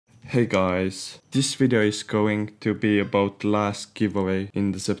Hey guys, this video is going to be about the last giveaway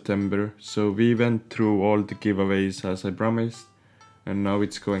in the September. So we went through all the giveaways as I promised, and now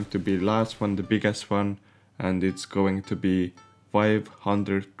it's going to be the last one, the biggest one, and it's going to be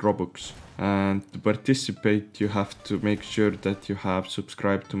 500 Robux. And to participate you have to make sure that you have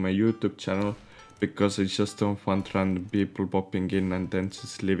subscribed to my YouTube channel, because I just don't want random people popping in and then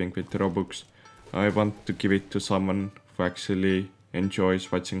just leaving with Robux. I want to give it to someone who actually enjoys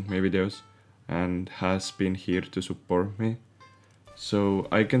watching my videos and has been here to support me. So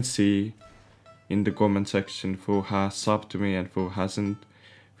I can see in the comment section who has subbed to me and who hasn't.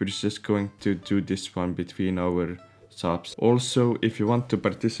 We're just going to do this one between our subs. Also, if you want to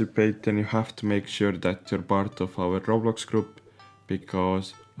participate, then you have to make sure that you're part of our Roblox group,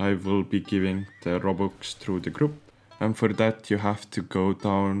 because I will be giving the Robux through the group. And for that you have to go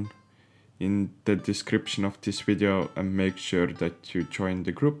down in the description of this video and make sure that you join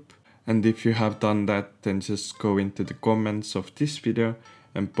the group. And if you have done that, then just go into the comments of this video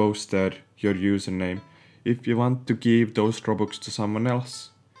and post there your username. If you want to give those Robux to someone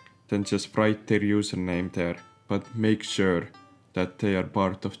else, then just write their username there, but make sure that they are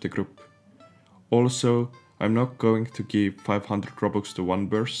part of the group. Also, I'm not going to give 500 Robux to one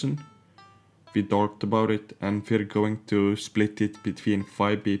person. We talked about it and we're going to split it between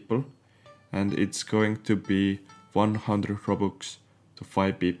 5 people. And it's going to be 100 Robux to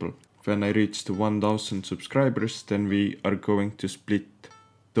 5 people. When I reach the 1000 subscribers, then we are going to split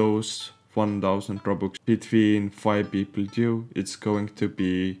those 1000 Robux between 5 people too. It's going to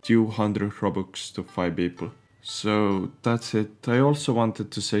be 200 Robux to 5 people. So that's it. I also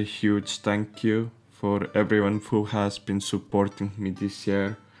wanted to say huge thank you for everyone who has been supporting me this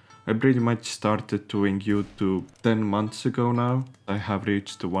year. I pretty much started doing YouTube 10 months ago now. I have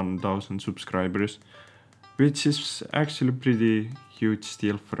reached the 1000 subscribers, which is actually pretty huge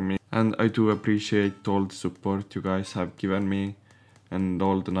deal for me. And I do appreciate all the support you guys have given me and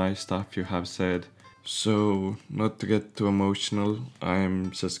all the nice stuff you have said. So not to get too emotional,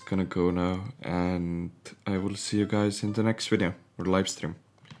 I'm just gonna go now, and I will see you guys in the next video or live stream.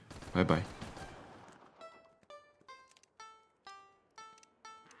 Bye bye.